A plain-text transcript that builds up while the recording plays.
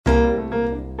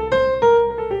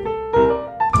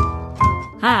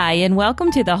Hi, and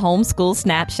welcome to the Homeschool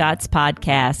Snapshots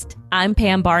Podcast. I'm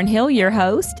Pam Barnhill, your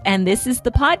host, and this is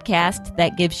the podcast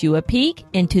that gives you a peek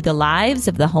into the lives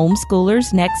of the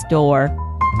homeschoolers next door.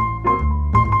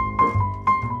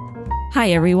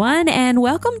 Hi, everyone, and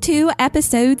welcome to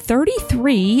episode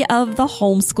 33 of the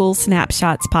Homeschool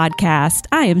Snapshots Podcast.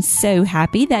 I am so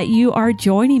happy that you are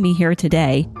joining me here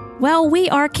today. Well, we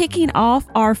are kicking off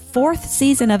our fourth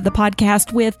season of the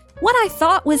podcast with what I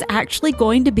thought was actually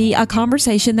going to be a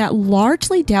conversation that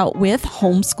largely dealt with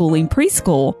homeschooling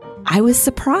preschool. I was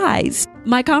surprised.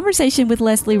 My conversation with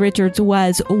Lesli Richards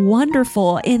was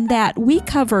wonderful in that we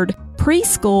covered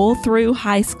preschool through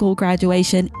high school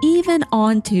graduation, even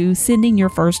on to sending your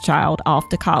first child off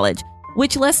to college,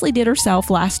 which Lesli did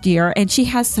herself last year, and she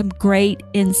has some great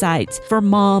insights for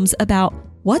moms about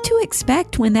what to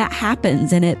expect when that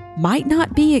happens, and it might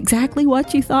not be exactly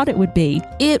what you thought it would be.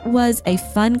 It was a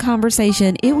fun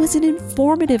conversation. It was an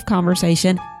informative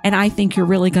conversation, and I think you're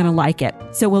really going to like it.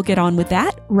 So we'll get on with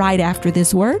that right after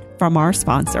this word from our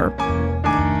sponsor.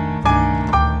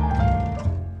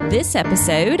 This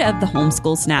episode of the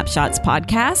Homeschool Snapshots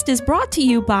Podcast is brought to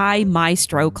you by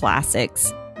Maestro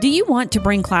Classics. Do you want to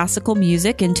bring classical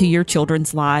music into your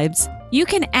children's lives? You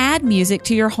can add music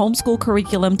to your homeschool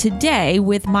curriculum today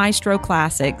with Maestro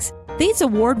Classics. These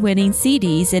award-winning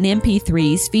CDs and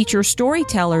MP3s feature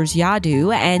storytellers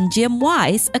Yadu and Jim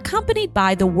Weiss, accompanied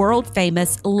by the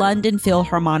world-famous London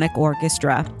Philharmonic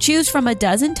Orchestra. Choose from a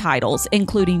dozen titles,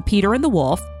 including Peter and the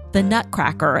Wolf, The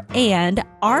Nutcracker, and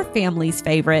our family's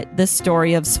favorite, The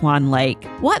Story of Swan Lake.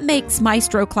 What makes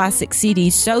Maestro Classic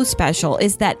CDs so special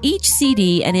is that each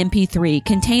CD and MP3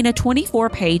 contain a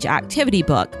 24-page activity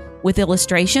book with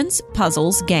illustrations,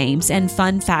 puzzles, games, and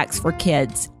fun facts for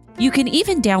kids. You can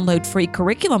even download free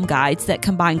curriculum guides that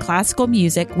combine classical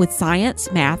music with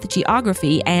science, math,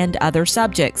 geography, and other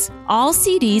subjects. All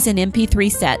CDs and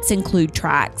MP3 sets include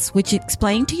tracks, which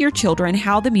explain to your children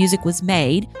how the music was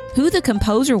made, who the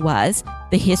composer was,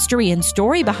 the history and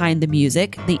story behind the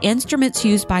music, the instruments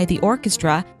used by the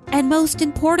orchestra, and most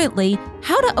importantly,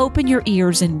 how to open your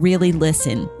ears and really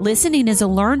listen. Listening is a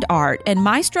learned art, and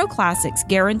Maestro Classics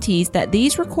guarantees that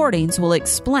these recordings will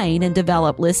explain and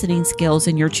develop listening skills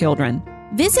in your children.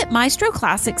 Visit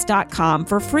maestroclassics.com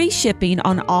for free shipping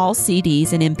on all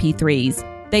CDs and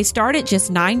MP3s. They start at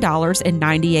just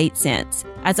 $9.98.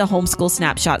 As a Homeschool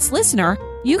Snapshots listener,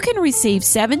 you can receive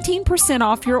 17%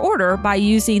 off your order by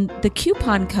using the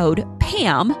coupon code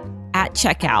PAM at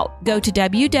checkout. Go to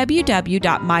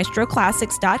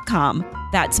www.maestroclassics.com.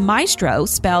 That's Maestro,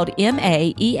 spelled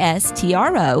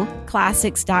M-A-E-S-T-R-O,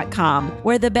 classics.com,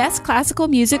 where the best classical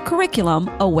music curriculum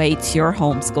awaits your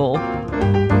homeschool.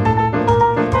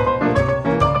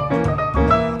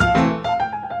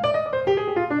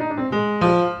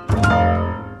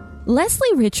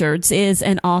 Lesli Richards is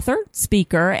an author,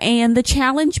 speaker, and the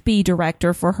Challenge B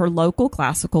director for her local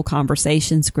classical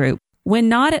conversations group. When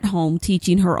not at home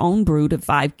teaching her own brood of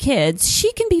 5 kids,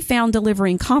 she can be found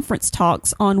delivering conference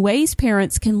talks on ways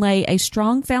parents can lay a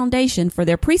strong foundation for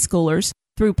their preschoolers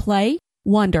through play,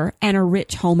 wonder, and a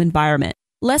rich home environment.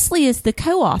 Lesli is the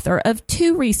co-author of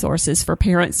 2 resources for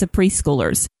parents of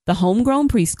preschoolers, The Homegrown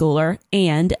Preschooler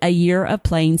and A Year of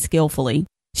Playing Skillfully.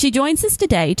 She joins us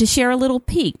today to share a little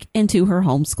peek into her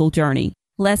homeschool journey.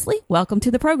 Lesli, welcome to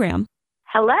the program.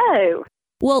 Hello.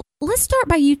 Well, let's start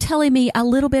by you telling me a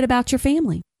little bit about your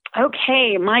family.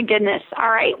 Okay, my goodness. All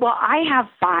right. Well, I have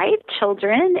 5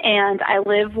 children, and I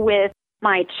live with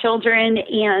my children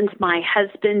and my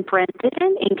husband,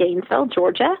 Brendan, in Gainesville,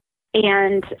 Georgia.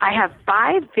 And I have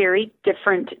 5 very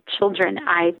different children.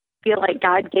 I feel like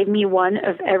God gave me one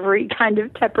of every kind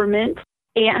of temperament.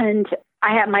 And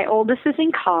I have my oldest is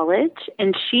in college,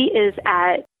 and she is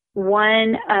at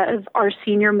one of our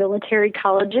senior military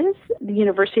colleges, the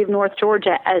University of North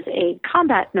Georgia, as a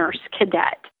combat nurse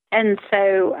cadet. And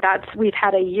so we've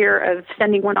had a year of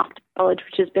sending one off to college,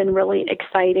 which has been really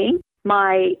exciting.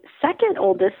 My second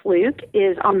oldest, Luke,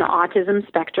 is on the autism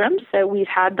spectrum, so we've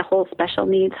had the whole special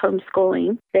needs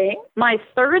homeschooling thing. My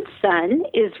third son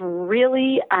is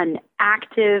really an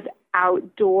active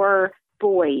outdoor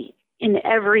boy in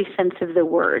every sense of the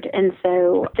word. And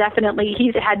so definitely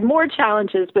he's had more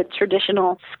challenges with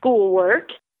traditional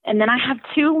schoolwork. And then I have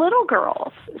 2 little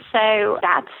girls. So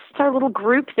that's our little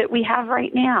group that we have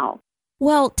right now.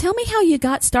 Well, tell me how you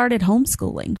got started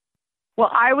homeschooling. Well,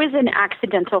 I was an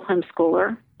accidental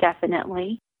homeschooler,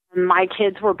 definitely. My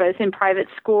kids were both in private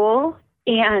school,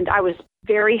 and I was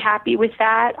very happy with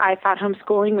that. I thought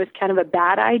homeschooling was kind of a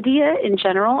bad idea in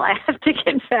general, I have to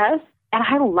confess. And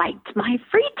I liked my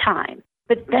free time.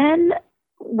 But then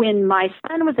when my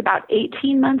son was about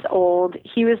 18 months old,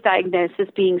 he was diagnosed as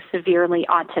being severely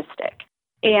autistic.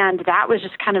 And that was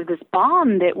just kind of this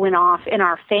bomb that went off in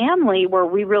our family where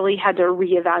we really had to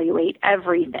reevaluate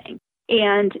everything.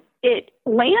 And it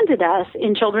landed us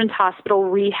in Children's Hospital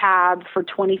rehab for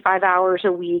 25 hours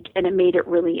a week, and it made it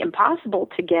really impossible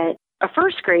to get a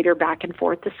first grader back and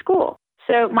forth to school.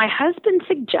 So my husband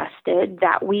suggested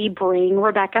that we bring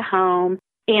Rebecca home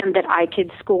and that I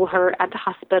could school her at the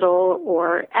hospital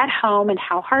or at home, and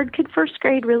how hard could first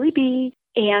grade really be,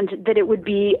 and that it would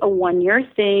be a 1-year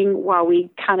thing while we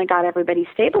kind of got everybody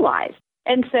stabilized.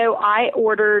 And so I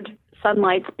ordered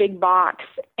Sunlight's big box,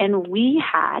 and we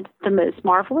had the most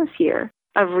marvelous year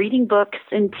of reading books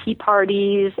and tea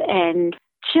parties and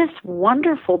just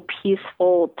wonderful,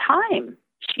 peaceful time,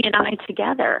 she and I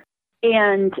together.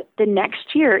 And the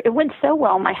next year, it went so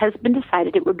well, my husband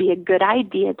decided it would be a good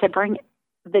idea to bring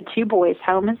the 2 boys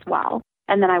home as well.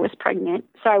 And then I was pregnant.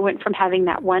 So I went from having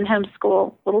that one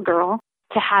homeschool little girl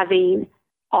to having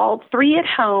all 3 at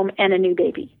home and a new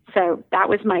baby. So that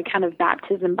was my kind of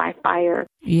baptism by fire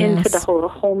into the whole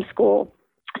homeschool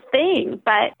thing.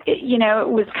 But, it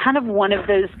was kind of one of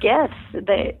those gifts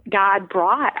that God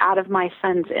brought out of my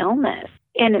son's illness.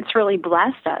 And it's really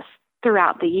blessed us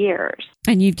throughout the years.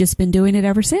 And you've just been doing it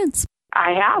ever since.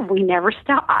 I have. We never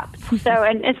stopped. So,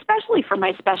 and especially for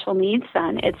my special needs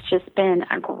son, it's just been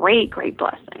a great, great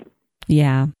blessing.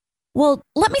 Yeah. Well,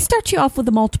 let me start you off with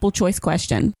a multiple choice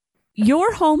question.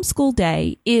 Your homeschool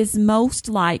day is most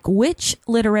like which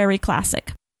literary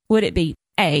classic? Would it be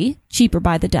A, Cheaper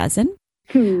by the Dozen,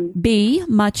 B,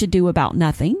 Much Ado About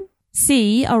Nothing,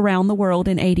 C, Around the World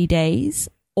in 80 Days,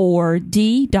 or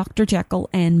D, Dr. Jekyll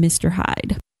and Mr.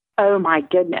 Hyde? Oh, my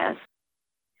goodness.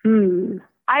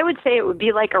 I would say it would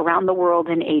be like Around the World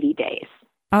in 80 Days.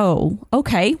 Oh,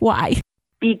 okay. Why?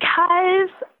 Because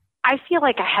I feel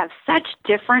like I have such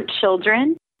different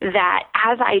children that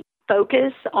as I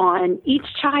focus on each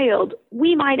child,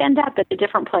 we might end up at a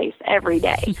different place every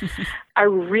day. I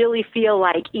really feel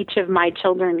like each of my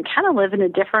children kind of live in a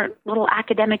different little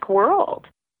academic world.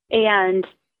 And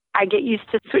I get used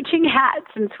to switching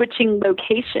hats and switching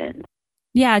locations.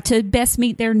 Yeah, to best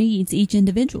meet their needs each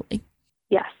individually.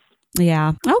 Yes.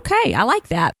 Yeah. Okay. I like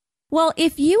that. Well,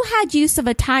 if you had use of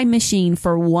a time machine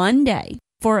for one day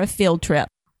for a field trip,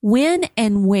 when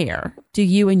and where do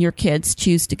you and your kids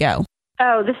choose to go?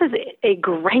 Oh, this is a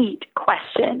great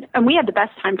question. And we had the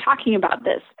best time talking about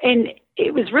this. And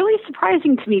it was really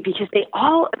surprising to me because they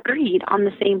all agreed on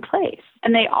the same place.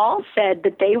 And they all said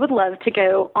that they would love to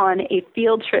go on a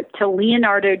field trip to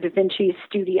Leonardo da Vinci's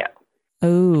studio.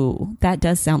 Oh, that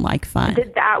does sound like fun.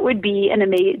 That would be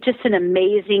just an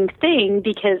amazing thing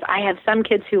because I have some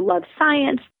kids who love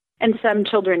science and some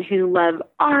children who love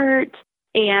art.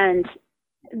 And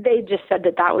they just said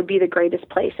that would be the greatest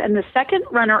place. And the second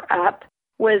runner-up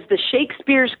was the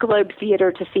Shakespeare's Globe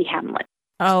Theater to see Hamlet.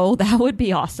 Oh, that would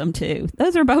be awesome, too.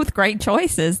 Those are both great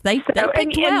choices. They picked well.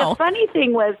 And the funny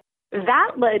thing was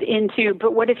that led into,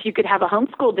 but what if you could have a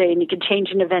homeschool day and you could change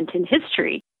an event in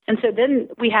history? And so then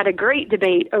we had a great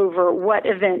debate over what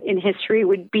event in history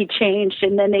would be changed.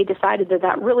 And then they decided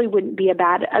that really wouldn't be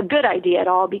a good idea at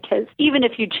all, because even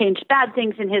if you changed bad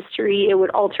things in history, it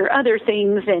would alter other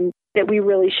things, and that we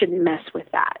really shouldn't mess with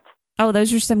that. Oh,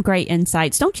 those are some great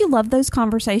insights. Don't you love those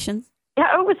conversations?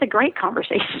 Yeah, it was a great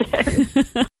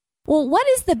conversation. Well, what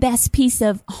is the best piece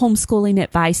of homeschooling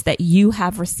advice that you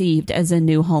have received as a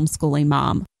new homeschooling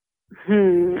mom?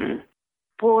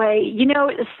 Boy,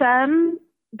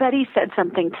 somebody said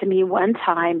something to me one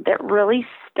time that really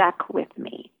stuck with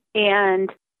me.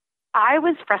 And I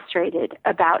was frustrated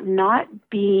about not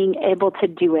being able to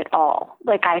do it all.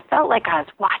 Like, I felt like I was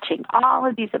watching all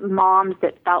of these moms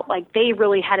that felt like they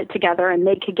really had it together and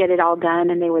they could get it all done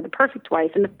and they were the perfect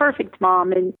wife and the perfect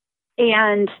mom. And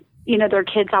their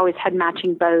kids always had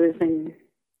matching bows and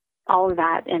all of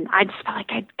that. And I just felt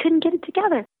like I couldn't get it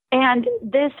together. And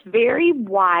this very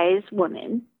wise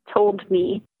woman told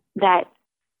me that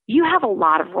you have a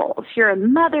lot of roles. You're a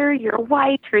mother, you're a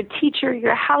wife, you're a teacher,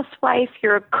 you're a housewife,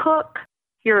 you're a cook,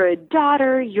 you're a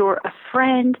daughter, you're a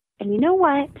friend. And you know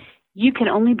what? You can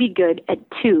only be good at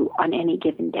 2 on any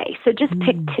given day. So just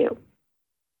pick 2.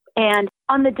 And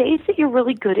on the days that you're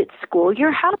really good at school,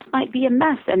 your house might be a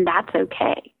mess, and that's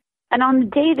okay. And on the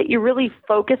day that you really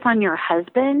focus on your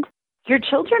husband, your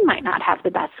children might not have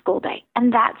the best school day,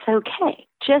 and that's okay.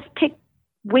 Just pick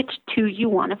which 2 you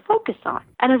want to focus on.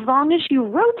 And as long as you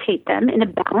rotate them in a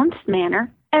balanced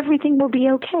manner, everything will be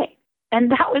okay.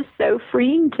 And that was so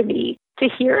freeing to me to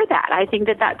hear that. I think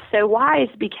that that's so wise,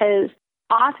 because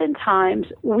oftentimes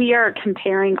we are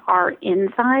comparing our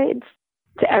insides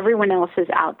to everyone else's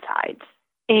outsides.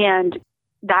 And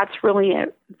that's really a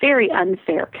very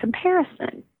unfair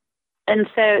comparison. And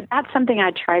so that's something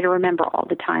I try to remember all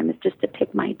the time, is just to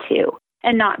pick my two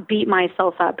and not beat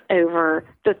myself up over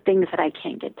the things that I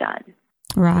can't get done.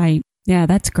 Right. Yeah,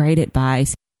 that's great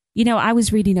advice. You know, I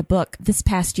was reading a book this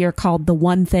past year called The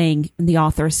One Thing, and the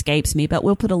author escapes me, but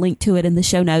we'll put a link to it in the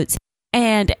show notes.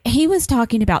 And he was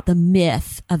talking about the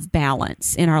myth of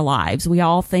balance in our lives. We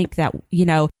all think that, you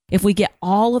know, if we get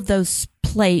all of those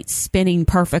plates spinning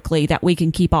perfectly, that we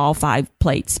can keep all 5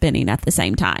 plates spinning at the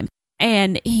same time.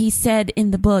 And he said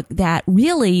in the book that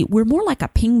really we're more like a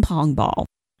ping pong ball,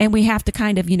 and we have to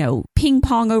kind of, you know, ping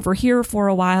pong over here for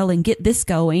a while and get this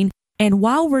going. And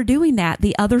while we're doing that,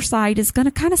 the other side is going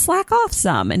to kind of slack off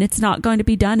some, and it's not going to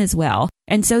be done as well.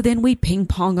 And so then we ping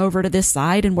pong over to this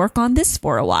side and work on this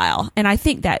for a while. And I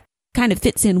think that kind of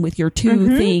fits in with your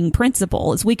two-thing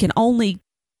principle, is we can only,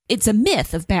 it's a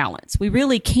myth of balance. We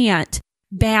really can't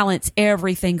balance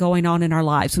everything going on in our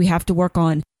lives. We have to work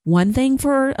on one thing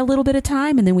for a little bit of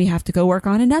time, and then we have to go work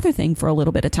on another thing for a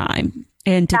little bit of time.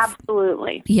 And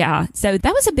absolutely. Yeah. So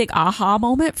that was a big aha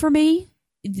moment for me,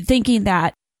 thinking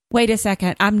that, wait a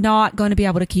second, I'm not going to be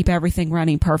able to keep everything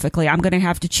running perfectly. I'm going to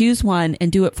have to choose one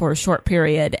and do it for a short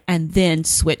period and then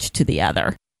switch to the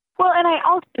other. Well, and I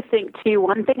also think, too,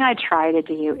 one thing I try to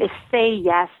do is say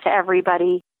yes to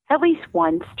everybody at least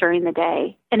once during the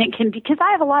day. And it can, because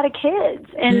I have a lot of kids.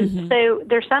 And so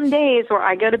there's some days where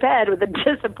I go to bed with a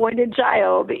disappointed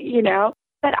child, you know.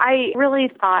 But I really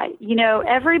thought, you know,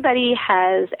 everybody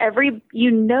has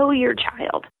you know your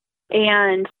child.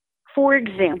 And for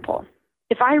example,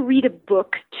 if I read a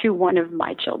book to one of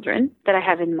my children that I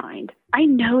have in mind, I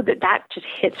know that that just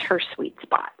hits her sweet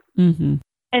spot. Mm-hmm.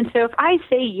 And so if I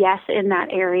say yes in that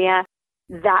area,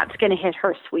 that's going to hit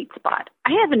her sweet spot.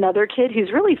 I have another kid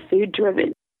who's really food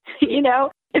driven, you know,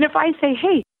 and if I say,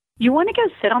 hey, you want to go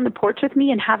sit on the porch with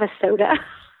me and have a soda?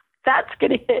 That's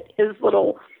going to hit his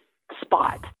little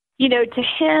spot. You know, to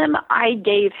him, I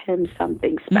gave him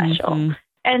something special. Mm-hmm.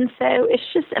 And so it's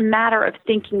just a matter of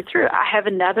thinking through. I have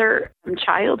another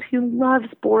child who loves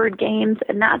board games,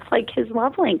 and that's like his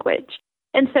love language.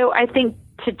 And so I think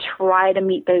to try to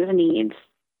meet those needs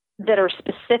that are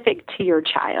specific to your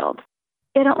child,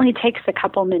 it only takes a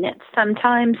couple minutes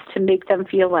sometimes to make them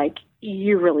feel like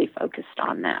you really focused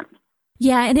on them.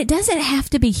 Yeah, and it doesn't have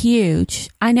to be huge.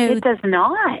 I know it does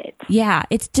not. Yeah,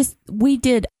 it's just, we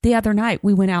did the other night,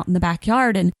 we went out in the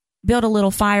backyard and built a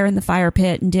little fire in the fire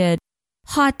pit and did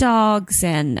hot dogs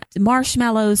and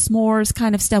marshmallows, s'mores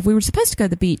kind of stuff. We were supposed to go to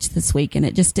the beach this week and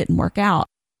it just didn't work out.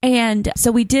 And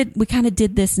so we kind of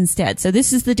did this instead. So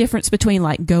this is the difference between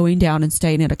like going down and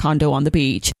staying in a condo on the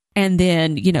beach and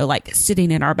then, you know, like sitting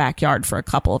in our backyard for a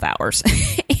couple of hours.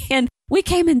 And we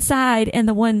came inside, and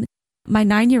my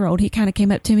 9-year-old, he kind of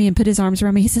came up to me and put his arms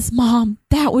around me. He says, Mom,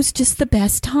 that was just the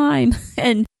best time.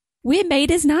 And we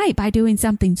made his night by doing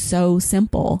something so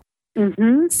simple.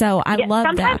 Mm-hmm. So I love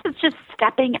sometimes that. Sometimes it's just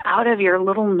stepping out of your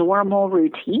little normal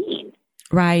routine.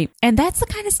 Right. And that's the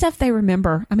kind of stuff they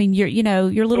remember. I mean, your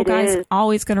little guy's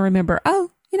always going to remember,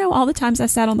 oh, you know, all the times I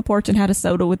sat on the porch and had a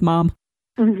soda with Mom.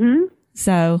 Mm-hmm.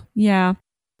 So, yeah.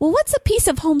 Well, what's a piece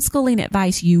of homeschooling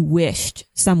advice you wished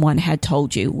someone had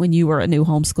told you when you were a new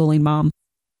homeschooling mom?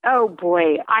 Oh,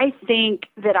 boy. I think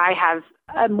that I have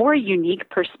a more unique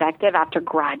perspective after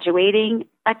graduating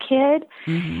a kid.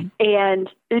 Mm-hmm. And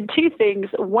 2 things.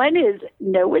 One is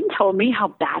no one told me how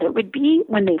bad it would be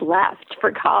when they left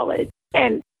for college.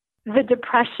 And the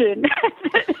depression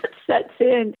that sets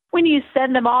in when you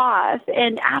send them off.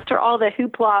 And after all the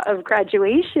hoopla of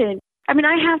graduation, I mean,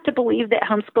 I have to believe that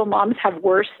homeschool moms have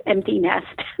worse empty nest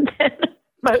than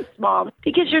most moms,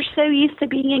 because you're so used to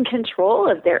being in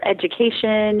control of their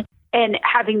education and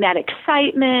having that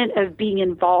excitement of being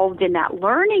involved in that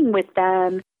learning with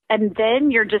them. And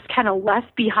then you're just kind of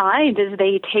left behind as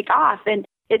they take off. And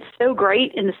it's so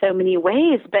great in so many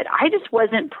ways, but I just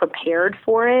wasn't prepared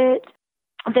for it,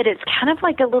 that it's kind of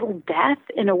like a little death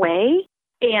in a way.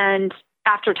 And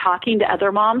after talking to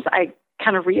other moms, I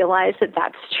kind of realized that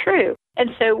that's true.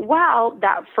 And so while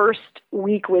that first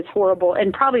week was horrible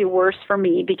and probably worse for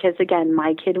me because, again,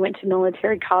 my kid went to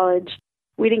military college,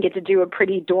 we didn't get to do a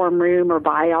pretty dorm room or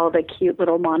buy all the cute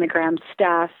little monogram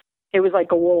stuff. It was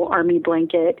like a wool army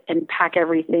blanket and pack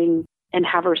everything and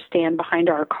have her stand behind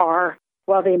our car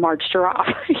while they marched her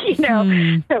off, you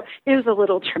know. So it was a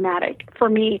little traumatic for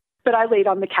me. But I laid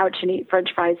on the couch and ate French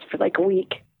fries for like a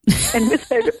week and was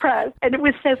so depressed. And it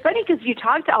was so funny because you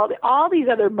talked to all these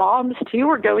other moms, too,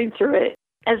 were going through it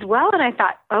as well. And I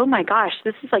thought, oh, my gosh,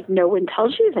 this is like no one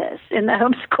tells you this in the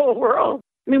homeschool world.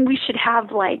 I mean, we should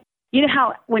have like, you know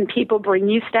how when people bring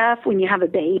you stuff when you have a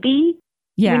baby?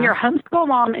 Yeah. When you're a homeschool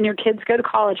mom and your kids go to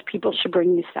college, people should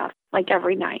bring you stuff like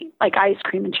every night, like ice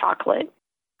cream and chocolate.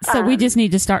 So we just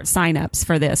need to start sign-ups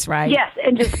for this, right? Yes,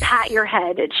 and just pat your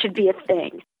head. It should be a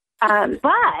thing.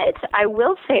 But I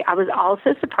will say I was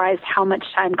also surprised how much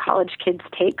time college kids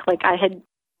take. Like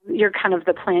you're kind of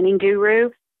the planning guru.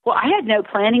 Well, I had no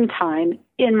planning time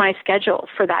in my schedule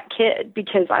for that kid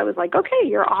because I was like, okay,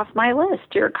 you're off my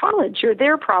list. You're at college. You're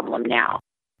their problem now.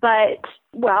 But,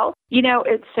 well,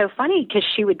 it's so funny because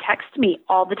she would text me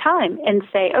all the time and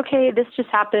say, okay, this just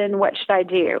happened. What should I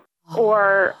do?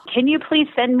 Or can you please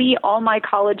send me all my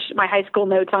high school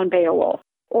notes on Beowulf?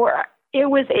 Or it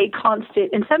was a constant,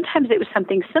 and sometimes it was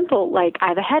something simple like I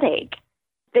have a headache.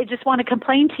 They just want to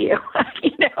complain to you,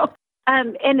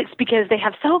 and it's because they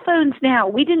have cell phones now.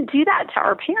 We didn't do that to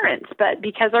our parents, but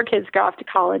because our kids go off to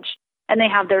college and they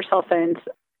have their cell phones,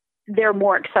 they're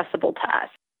more accessible to us.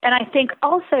 And I think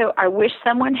also I wish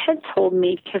someone had told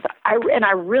me, because I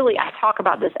talk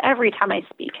about this every time I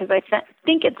speak, because I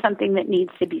think it's something that needs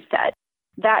to be said,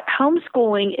 that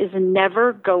homeschooling is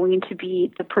never going to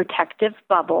be the protective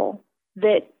bubble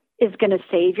that is going to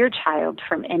save your child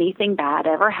from anything bad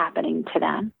ever happening to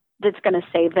them, that's going to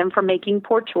save them from making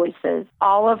poor choices.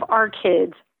 All of our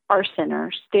kids are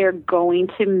sinners. They're going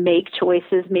to make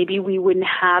choices maybe we wouldn't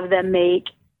have them make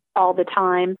all the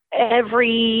time.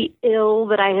 Every ill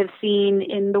that I have seen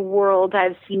in the world,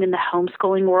 I've seen in the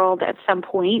homeschooling world at some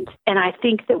point. And I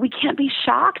think that we can't be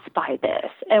shocked by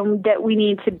this, and that we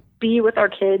need to be with our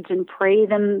kids and pray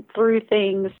them through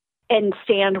things and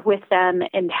stand with them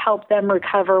and help them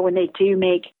recover when they do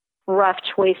make rough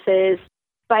choices.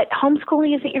 But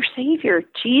homeschooling isn't your savior.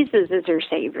 Jesus is your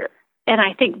savior. And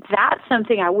I think that's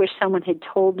something I wish someone had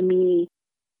told me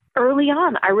early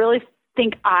on. I really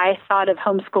think I thought of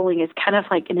homeschooling as kind of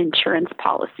like an insurance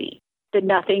policy, that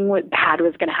nothing bad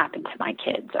was going to happen to my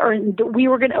kids, or that we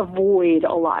were going to avoid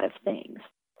a lot of things.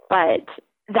 But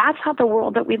that's not the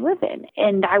world that we live in.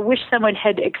 And I wish someone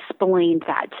had explained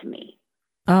that to me.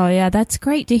 Oh, yeah, that's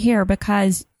great to hear,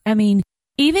 because,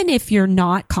 even if you're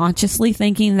not consciously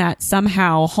thinking that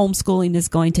somehow homeschooling is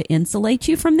going to insulate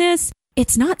you from this,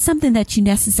 it's not something that you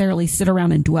necessarily sit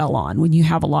around and dwell on when you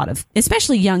have a lot of,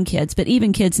 especially young kids, but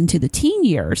even kids into the teen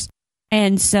years.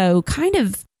 And so kind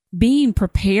of being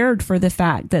prepared for the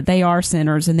fact that they are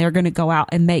sinners and they're going to go out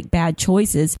and make bad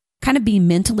choices, kind of being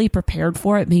mentally prepared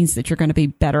for it means that you're going to be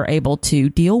better able to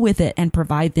deal with it and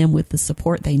provide them with the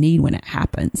support they need when it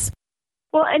happens.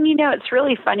 Well, and it's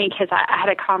really funny because I had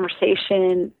a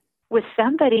conversation with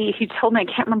somebody who told me, I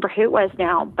can't remember who it was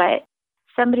now, but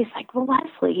somebody's like, well,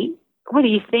 Lesli, what do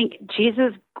you think?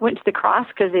 Jesus went to the cross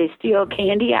because they steal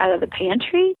candy out of the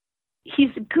pantry? He's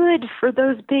good for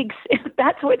those big,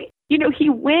 that's what, he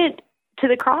went to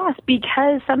the cross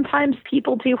because sometimes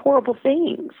people do horrible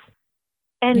things.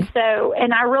 And so,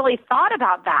 and I really thought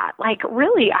about that. Like,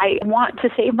 really, I want to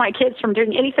save my kids from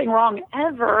doing anything wrong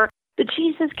ever, but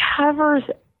Jesus covers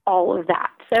all of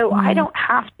that. So I don't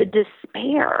have to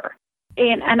despair.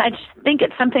 And I just think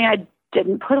it's something I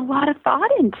didn't put a lot of thought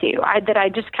into, that I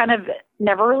just kind of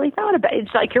never really thought about.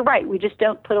 It's like, you're right. We just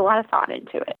don't put a lot of thought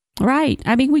into it. Right.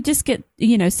 We just get,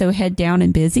 so head down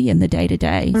and busy in the day to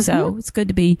day. So it's good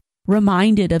to be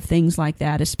reminded of things like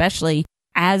that, especially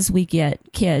as we get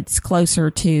kids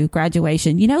closer to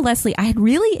graduation. Lesli, I had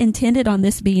really intended on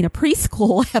this being a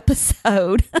preschool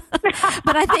episode,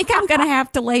 but I think I'm going to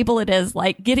have to label it as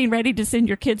like getting ready to send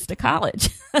your kids to college.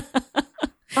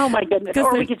 Oh, my goodness.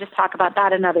 Or we could just talk about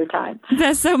that another time.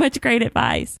 That's so much great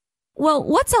advice. Well,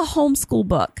 what's a homeschool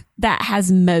book that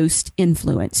has most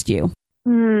influenced you?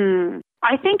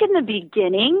 I think in the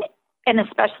beginning, and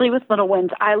especially with little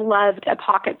ones, I loved A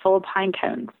Pocket Full of Pine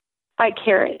Cones by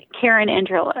Karen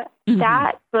Andrilla.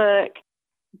 That book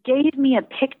gave me a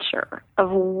picture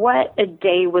of what a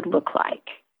day would look like.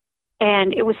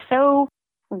 And it was so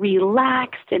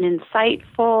relaxed and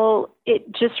insightful.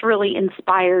 It just really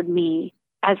inspired me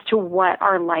as to what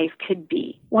our life could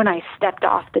be when I stepped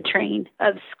off the train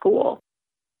of school.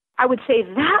 I would say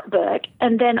that book,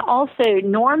 and then also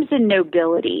Norms and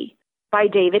Nobility by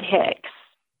David Hicks.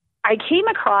 I came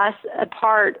across a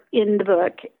part in the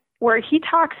book where he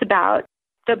talks about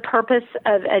the purpose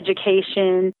of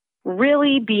education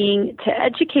really being to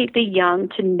educate the young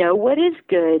to know what is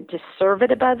good, to serve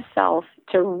it above self,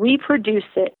 to reproduce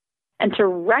it, and to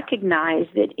recognize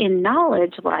that in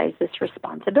knowledge lies this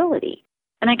responsibility.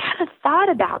 And I kind of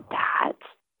thought about that,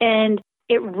 and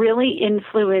it really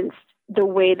influenced the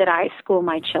way that I school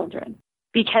my children,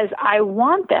 because I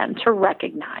want them to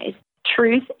recognize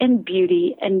truth and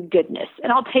beauty and goodness.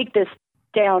 And I'll take this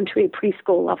down to a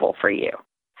preschool level for you.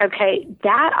 Okay,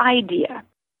 that idea.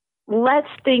 Let's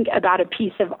think about a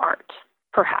piece of art.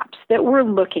 perhaps, that we're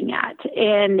looking at.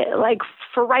 And like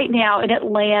for right now in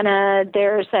Atlanta,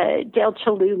 there's a Dale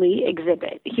Chihuly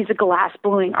exhibit. He's a glass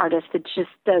blowing artist that just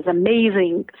does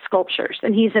amazing sculptures.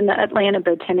 And he's in the Atlanta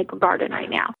Botanical Garden right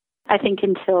now, I think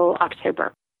until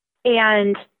October.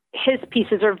 And his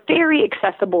pieces are very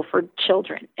accessible for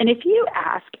children. And if you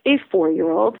ask a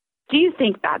 4-year-old, do you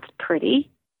think that's pretty?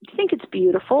 Do you think it's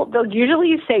beautiful? They'll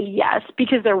usually say yes,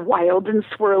 because they're wild and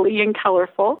swirly and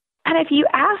colorful. And if you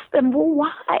ask them, well,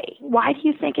 why? Why do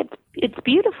you think it's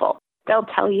beautiful? They'll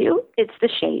tell you it's the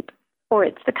shape or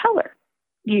it's the color,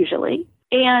 usually.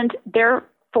 And they're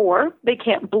 4, they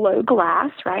can't blow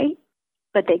glass, right?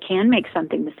 But they can make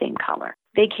something the same color.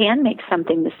 They can make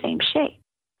something the same shape.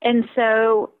 And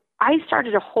so I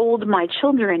started to hold my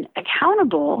children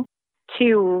accountable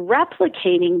to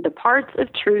replicating the parts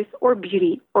of truth or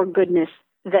beauty or goodness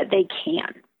that they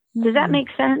can. Does that make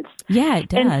sense? Yeah, it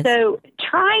does. And so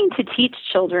trying to teach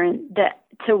children that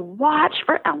to watch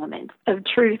for elements of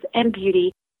truth and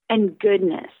beauty and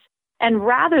goodness. And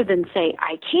rather than say,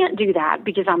 I can't do that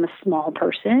because I'm a small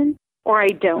person or I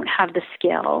don't have the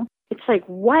skill, it's like,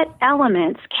 what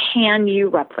elements can you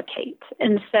replicate?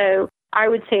 And so I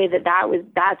would say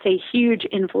that's a huge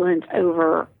influence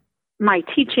over my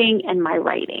teaching and my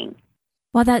writing.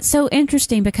 Well, that's so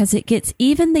interesting because it gets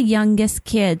even the youngest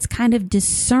kids kind of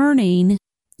discerning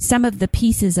some of the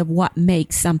pieces of what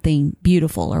makes something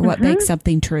beautiful or what makes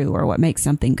something true or what makes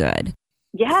something good.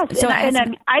 Yes. So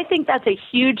I think that's a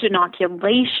huge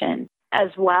inoculation as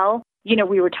well. You know,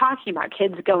 we were talking about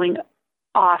kids going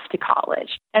off to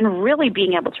college and really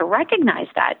being able to recognize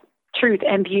that truth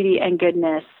and beauty and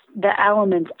goodness, the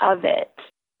elements of it,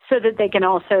 so that they can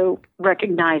also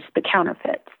recognize the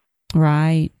counterfeits.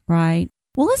 Right.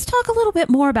 Well, let's talk a little bit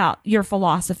more about your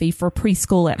philosophy for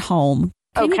preschool at home.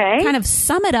 Can you kind of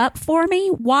sum it up for me?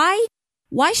 Why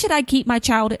should I keep my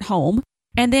child at home?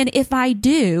 And then if I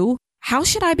do, how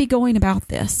should I be going about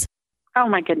this? Oh,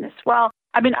 my goodness. Well,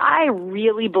 I mean, I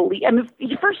really believe,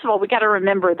 first of all, we got to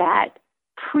remember that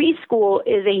preschool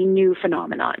is a new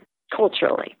phenomenon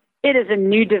culturally. It is a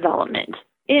new development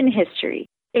in history.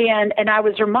 And I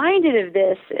was reminded of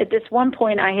this at this one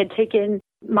point. I had taken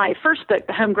my first book,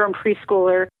 The Homegrown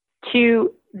Preschooler,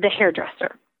 to the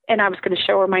hairdresser. And I was going to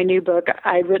show her my new book.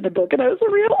 I'd written a book and I was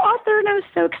a real author and I was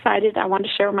so excited. I wanted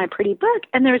to show her my pretty book.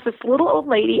 And there was this little old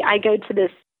lady. I go to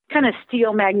this kind of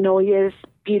Steel Magnolias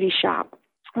beauty shop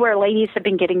where ladies have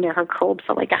been getting their hair curled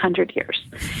for like 100 years.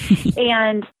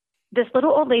 And this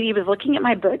little old lady was looking at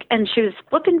my book and she was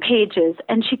flipping pages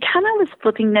and she kind of was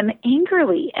flipping them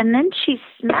angrily. And then she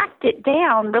smacked it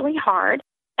down really hard.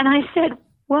 And I said,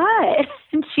 what?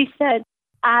 And she said,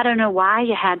 I don't know why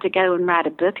you had to go and write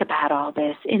a book about all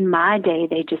this. In my day,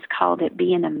 they just called it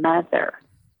being a mother.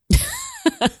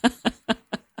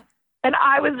 And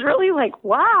I was really like,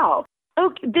 wow,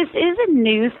 okay, this is a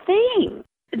new thing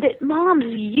that moms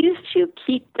used to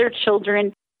keep their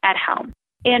children at home.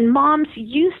 And moms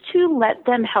used to let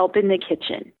them help in the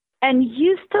kitchen and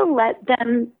used to let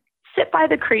them sit by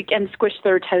the creek and squish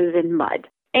their toes in mud.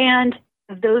 And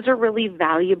those are really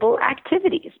valuable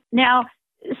activities. Now,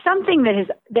 something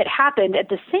that happened at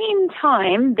the same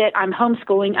time that I'm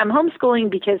homeschooling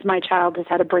because my child has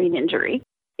had a brain injury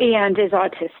and is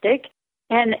autistic.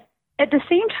 And at the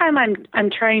same time I'm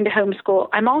trying to homeschool,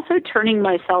 I'm also turning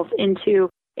myself into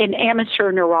an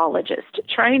amateur neurologist,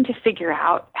 trying to figure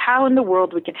out how in the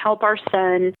world we can help our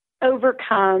son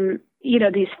overcome,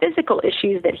 these physical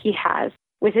issues that he has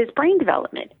with his brain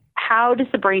development. How does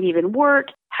the brain even work?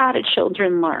 How do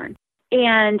children learn?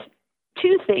 And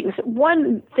two things.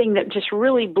 One thing that just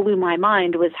really blew my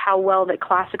mind was how well that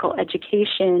classical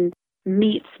education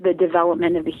meets the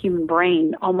development of the human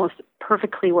brain almost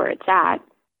perfectly where it's at.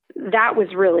 That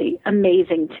was really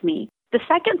amazing to me. The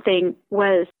second thing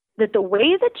was that the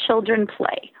way that children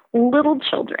play, little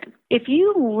children, if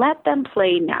you let them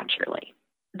play naturally,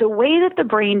 the way that the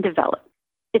brain develops,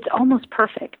 it's almost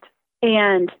perfect.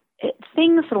 And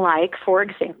things like, for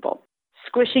example,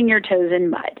 squishing your toes in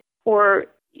mud, or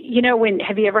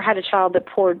have you ever had a child that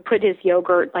put his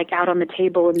yogurt like out on the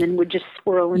table and then would just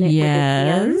swirl in it with his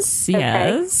hands?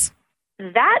 Yes.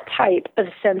 That type of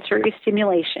sensory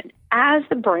stimulation, as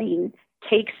the brain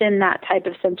takes in that type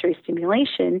of sensory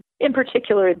stimulation, in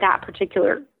particular,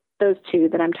 those two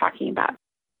that I'm talking about,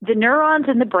 the neurons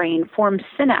in the brain form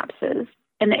synapses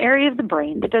in the area of the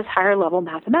brain that does higher level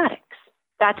mathematics.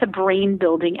 That's a brain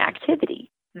building activity.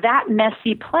 That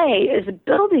messy play is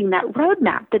building that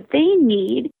roadmap that they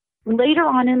need later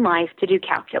on in life to do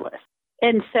calculus.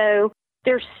 And so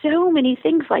there's so many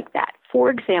things like that. For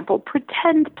example,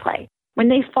 pretend play. When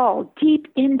they fall deep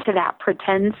into that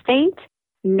pretend state,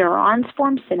 neurons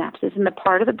form synapses in the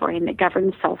part of the brain that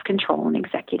governs self-control and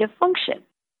executive function.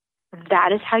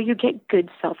 That is how you get good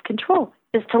self-control,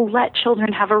 is to let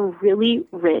children have a really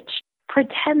rich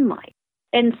pretend life.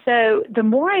 And so the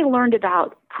more I learned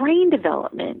about brain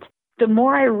development, the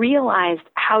more I realized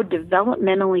how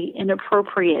developmentally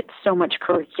inappropriate so much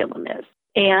curriculum is.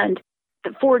 And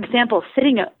for example,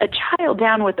 sitting a child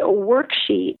down with a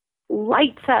worksheet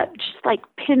lights up just like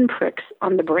pinpricks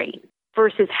on the brain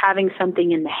versus having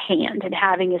something in the hand and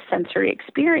having a sensory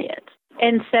experience.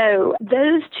 And so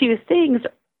those two things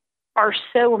are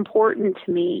so important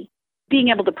to me, being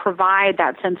able to provide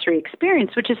that sensory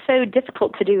experience, which is so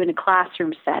difficult to do in a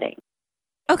classroom setting.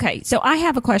 Okay, so I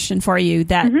have a question for you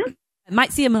that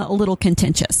might seem a little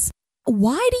contentious.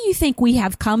 Why do you think we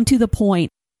have come to the point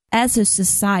as a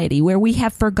society where we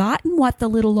have forgotten what the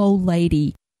little old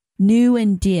lady knew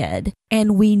and did,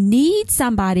 and we need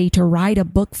somebody to write a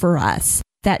book for us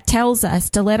that tells us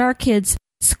to let our kids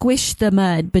squish the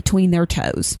mud between their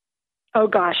toes? Oh,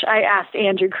 gosh, I asked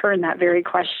Andrew Kern that very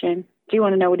question. Do you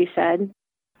want to know what he said?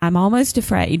 I'm almost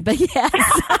afraid, but yes.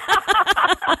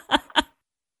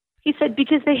 He said,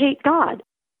 because they hate God.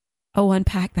 Oh,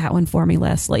 unpack that one for me,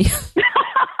 Leslie.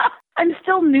 I'm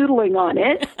still noodling on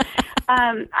it.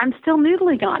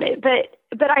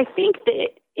 But I think that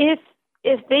if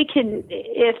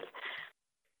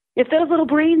those little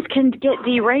brains can get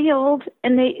derailed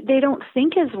and they don't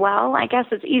think as well, I guess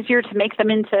it's easier to make them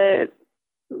into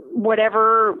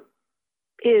whatever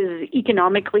is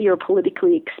economically or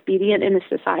politically expedient in a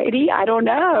society. I don't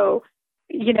know.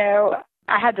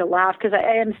 I had to laugh because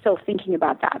I am still thinking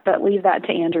about that, but leave that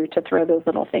to Andrew to throw those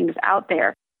little things out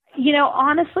there.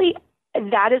 Honestly,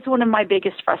 that is one of my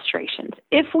biggest frustrations.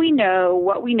 If we know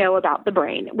what we know about the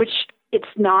brain, which it's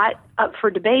not up for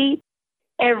debate,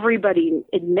 everybody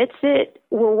admits it.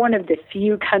 We're one of the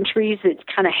few countries that's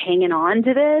kind of hanging on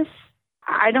to this.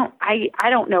 I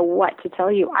don't know what to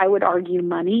tell you. I would argue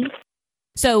money.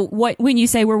 So when you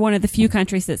say we're one of the few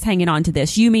countries that's hanging on to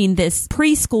this, you mean this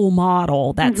preschool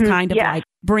model that's kind of like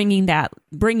bringing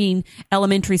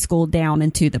elementary school down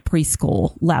into the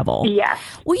preschool level. Yes.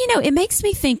 Well, it makes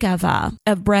me think of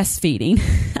breastfeeding.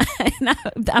 And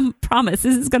I promise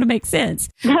this is going to make sense.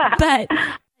 But,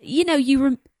 I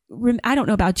don't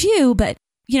know about you, but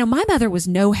my mother was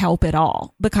no help at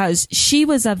all because she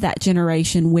was of that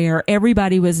generation where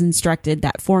everybody was instructed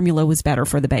that formula was better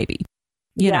for the baby.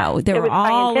 There were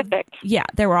all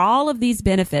of these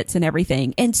benefits and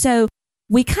everything. And so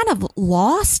we kind of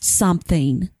lost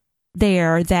something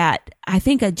there that I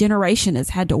think a generation has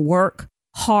had to work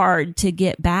hard to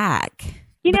get back.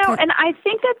 And I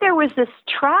think that there was this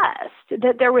trust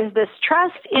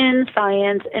in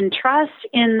science and trust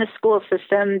in the school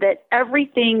system that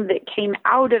everything that came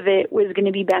out of it was going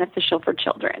to be beneficial for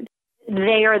children.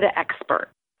 They are the expert.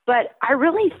 But I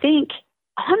really think,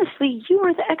 honestly, you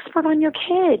are the expert on your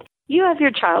kid. You have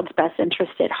your child's best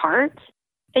interest at heart,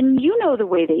 and you know the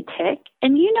way they tick,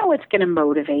 and you know what's going to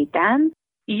motivate them.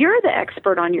 You're the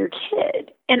expert on your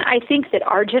kid. And I think that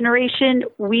our generation,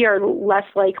 we are less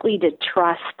likely to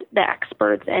trust the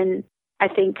experts, and I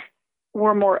think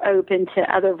we're more open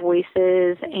to other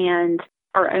voices and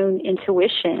our own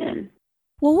intuition.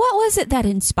 Well, what was it that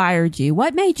inspired you?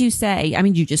 What made you say,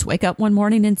 you just wake up one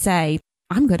morning and say,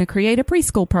 I'm going to create a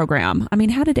preschool program?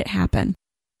 How did it happen?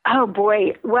 Oh,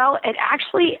 boy. Well, it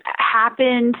actually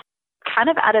happened kind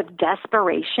of out of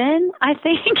desperation, I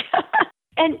think.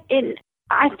 and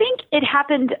I think it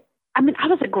happened, I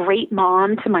was a great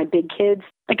mom to my big kids,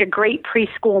 like a great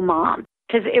preschool mom,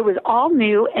 because it was all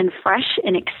new and fresh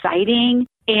and exciting.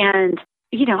 And,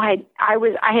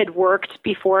 I had worked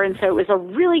before, and so it was a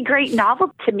really great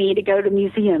novelty to me to go to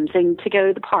museums and to go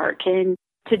to the park and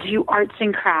to do arts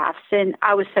and crafts, and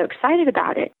I was so excited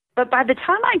about it. But by the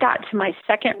time I got to my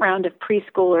second round of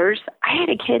preschoolers, I had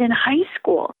a kid in high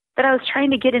school that I was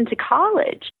trying to get into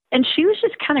college, and she was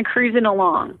just kind of cruising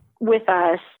along with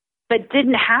us, but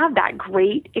didn't have that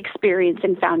great experience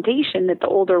and foundation that the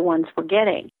older ones were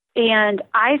getting. And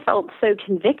I felt so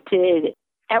convicted.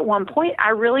 At one point, I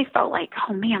really felt like,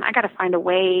 oh man, I got to find a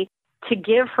way to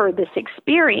give her this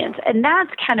experience. And that's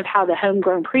kind of how the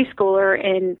Homegrown Preschooler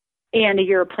and A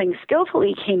Year of Playing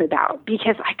Skillfully came about,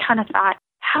 because I kind of thought,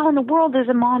 how in the world does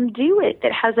a mom do it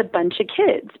that has a bunch of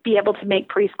kids be able to make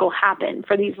preschool happen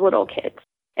for these little kids?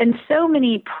 And so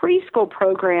many preschool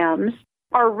programs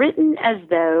are written as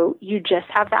though you just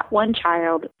have that one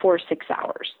child for 6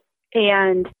 hours.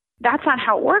 And that's not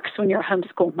how it works when you're a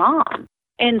homeschool mom.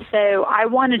 And so I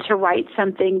wanted to write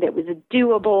something that was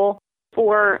doable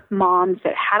for moms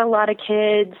that had a lot of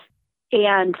kids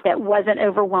and that wasn't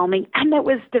overwhelming and that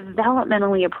was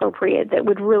developmentally appropriate, that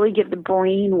would really give the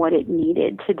brain what it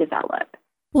needed to develop.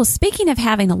 Well, speaking of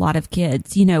having a lot of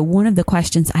kids, you know, one of the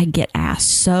questions I get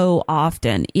asked so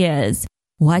often is,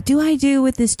 what do I do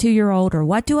with this 2-year-old, or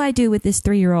what do I do with this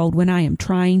 3-year-old when I am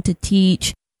trying to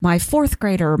teach my 4th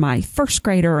grader, my 1st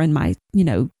grader, and my,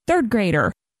 3rd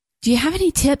grader? Do you have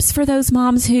any tips for those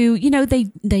moms who,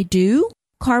 they do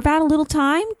carve out a little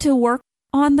time to work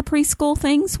on the preschool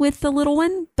things with the little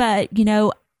one, but,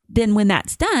 then when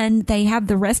that's done, they have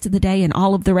the rest of the day and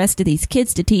all of the rest of these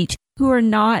kids to teach who are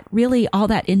not really all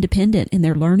that independent in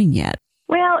their learning yet?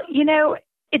 Well,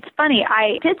 it's funny.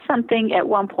 I did something at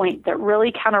one point that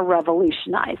really kind of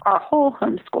revolutionized our whole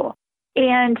homeschool.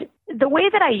 And the way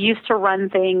that I used to run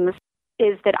things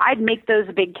is that I'd make those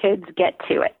big kids get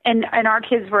to it. And our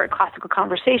kids were at Classical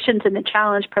Conversations in the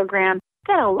Challenge program.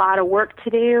 They had a lot of work to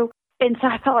do. And so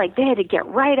I felt like they had to get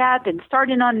right up and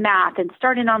start in on math and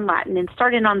start in on Latin and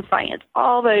start in on science,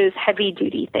 all those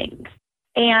heavy-duty things.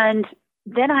 And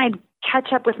then I'd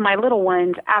catch up with my little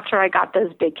ones after I got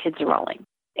those big kids rolling.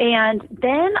 And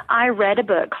then I read a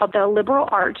book called The Liberal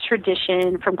Arts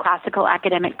Tradition from Classical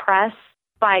Academic Press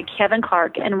by Kevin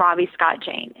Clark and Robbie Scott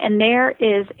Jane. And there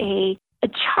is a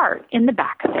chart in the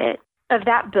back of it, of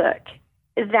that book,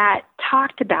 that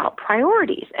talked about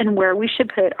priorities and where we should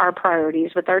put our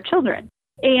priorities with our children.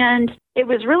 And it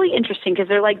was really interesting because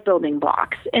they're like building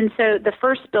blocks. And so the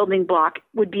first building block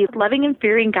would be loving and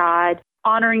fearing God,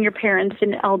 honoring your parents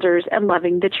and elders, and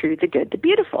loving the true, the good, the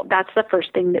beautiful. That's the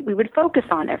first thing that we would focus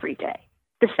on every day.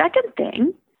 The second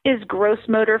thing is gross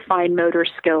motor, fine motor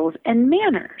skills and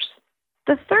manners.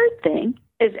 The third thing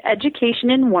is education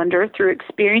and wonder through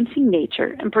experiencing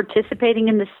nature and participating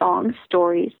in the songs,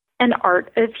 stories, and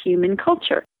art of human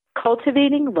culture,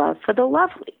 cultivating love for the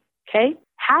lovely. Okay?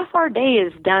 Half our day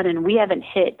is done and we haven't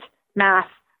hit math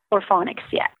or phonics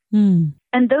yet. And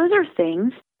those are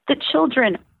things that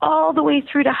children all the way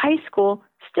through to high school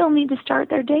still need to start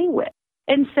their day with.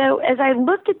 And so as I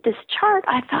looked at this chart,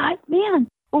 I thought, man,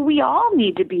 well, we all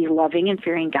need to be loving and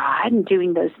fearing God and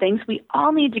doing those things. We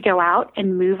all need to go out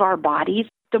and move our bodies.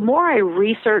 The more I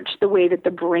researched the way that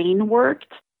the brain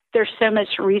worked, there's so much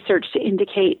research to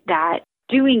indicate that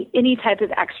doing any type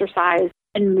of exercise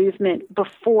and movement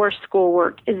before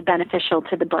schoolwork is beneficial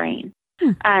to the brain.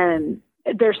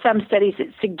 There's some studies that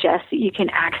suggest that you can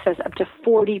access up to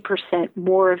 40%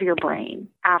 more of your brain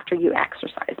after you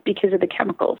exercise because of the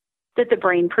chemicals that the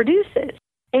brain produces.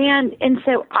 And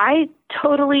so I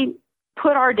totally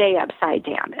put our day upside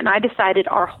down, and I decided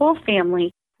our whole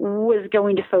family was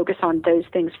going to focus on those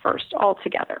things first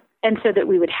altogether. And so that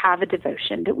we would have a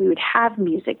devotion, that we would have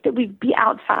music, that we'd be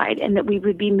outside and that we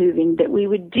would be moving, that we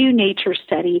would do nature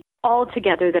study all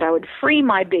together, that I would free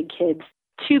my big kids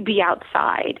to be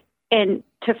outside and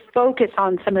to focus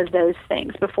on some of those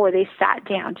things before they sat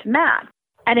down to math.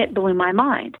 And it blew my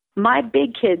mind. My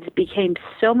big kids became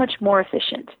so much more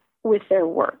efficient with their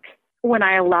work when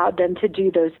I allowed them to do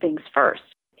those things first.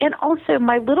 And also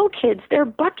my little kids, their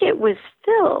bucket was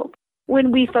filled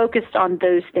when we focused on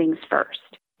those things first.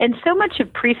 And so much of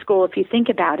preschool, if you think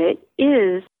about it,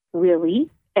 is really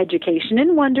education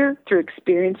and wonder through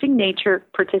experiencing nature,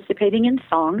 participating in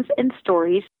songs and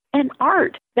stories and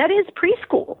art. That is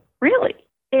preschool, really.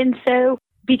 And so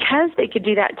because they could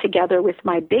do that together with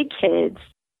my big kids,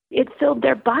 it filled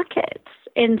their buckets.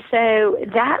 And so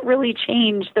that really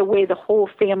changed the way the whole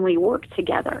family worked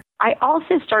together. I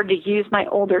also started to use my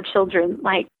older children,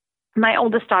 like my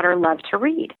oldest daughter loved to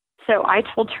read. So I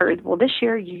told her, well, this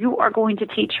year you are going to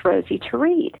teach Rosie to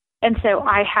read. And so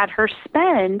I had her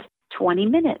spend 20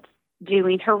 minutes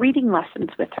doing her reading lessons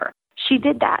with her. She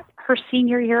did that her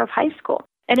senior year of high school.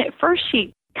 And at first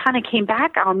she kind of came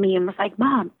back on me and was like,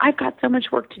 Mom, I've got so much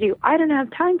work to do. I don't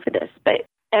have time for this. But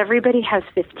everybody has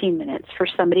 15 minutes for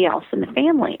somebody else in the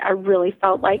family. I really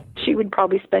felt like she would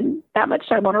probably spend that much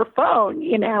time on her phone,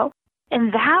 you know.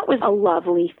 And that was a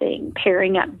lovely thing,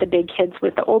 pairing up the big kids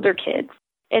with the older kids.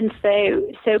 And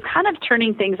so kind of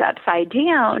turning things upside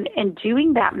down and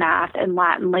doing that math and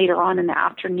Latin later on in the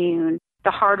afternoon,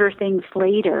 the harder things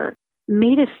later,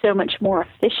 made us so much more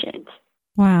efficient.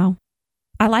 Wow.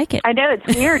 I like it. I know,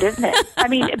 it's weird, isn't it? I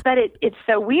mean, but it's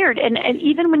so weird. And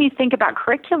even when you think about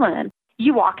curriculum,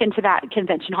 you walk into that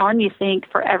convention hall and you think,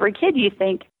 for every kid, you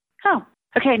think, oh,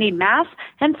 okay, I need math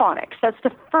and phonics. That's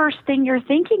the first thing you're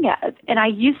thinking of. And I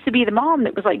used to be the mom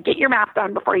that was like, get your math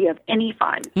done before you have any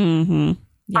fun. Mm-hmm.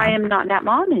 Yeah. I am not that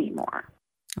mom anymore.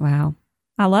 Wow.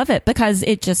 I love it because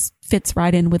it just fits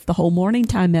right in with the whole morning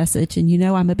time message. And you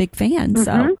know, I'm a big fan. Mm-hmm.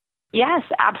 So yes,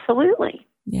 absolutely.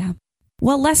 Yeah.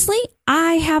 Well, Lesli,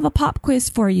 I have a pop quiz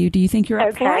for you. Do you think you're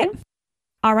up for it?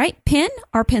 All right, pen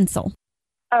or pencil?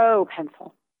 Oh,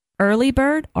 pencil. Early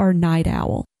bird or night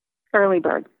owl? Early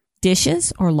bird.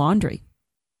 Dishes or laundry?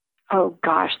 Oh,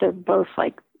 gosh, they're both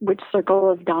like which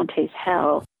circle of Dante's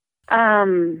hell.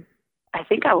 I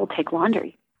think I will take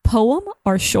laundry. Poem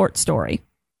or short story?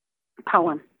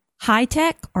 Poem. High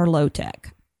tech or low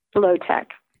tech? Low tech.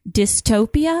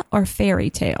 Dystopia or fairy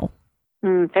tale?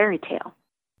 Fairy tale.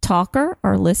 Talker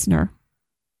or listener?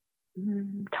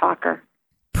 Talker.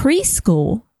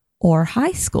 Preschool or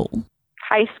high school?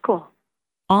 High school.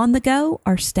 On the go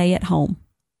or stay at home?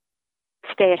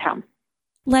 Stay at home.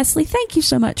 Lesli, thank you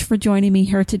so much for joining me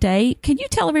here today. Can you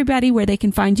tell everybody where they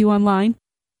can find you online?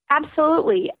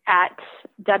 Absolutely. At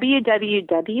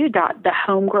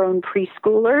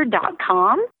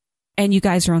www.thehomegrownpreschooler.com. And you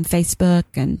guys are on Facebook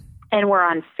and we're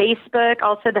on Facebook,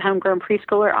 also the Homegrown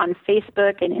Preschooler on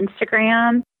Facebook and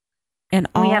Instagram. And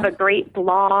we have a great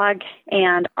blog,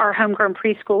 and our Homegrown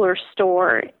Preschooler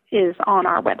store is on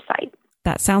our website.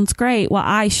 That sounds great. Well,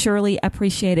 I surely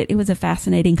appreciate it. It was a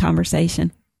fascinating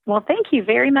conversation. Well, thank you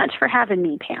very much for having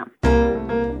me, Pam.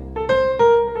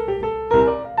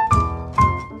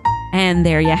 And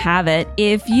there you have it.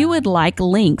 If you would like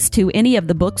links to any of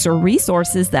the books or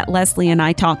resources that Lesli and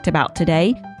I talked about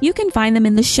today, you can find them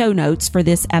in the show notes for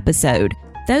this episode.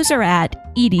 Those are at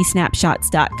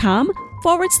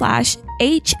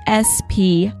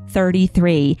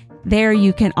edsnapshots.com/HSP33. There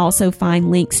you can also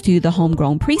find links to the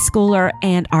Homegrown Preschooler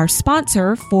and our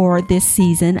sponsor for this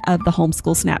season of the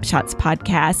Homeschool Snapshots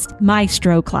podcast,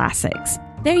 Maestro Classics.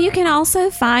 There you can also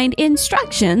find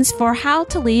instructions for how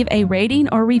to leave a rating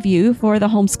or review for the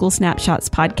Homeschool Snapshots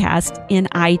podcast in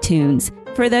iTunes.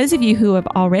 For those of you who have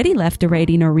already left a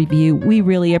rating or review, we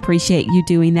really appreciate you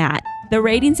doing that. The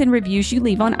ratings and reviews you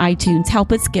leave on iTunes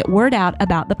help us get word out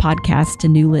about the podcast to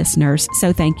new listeners,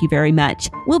 so thank you very much.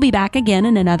 We'll be back again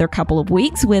in another couple of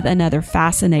weeks with another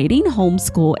fascinating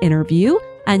homeschool interview.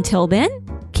 Until then,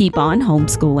 keep on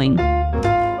homeschooling.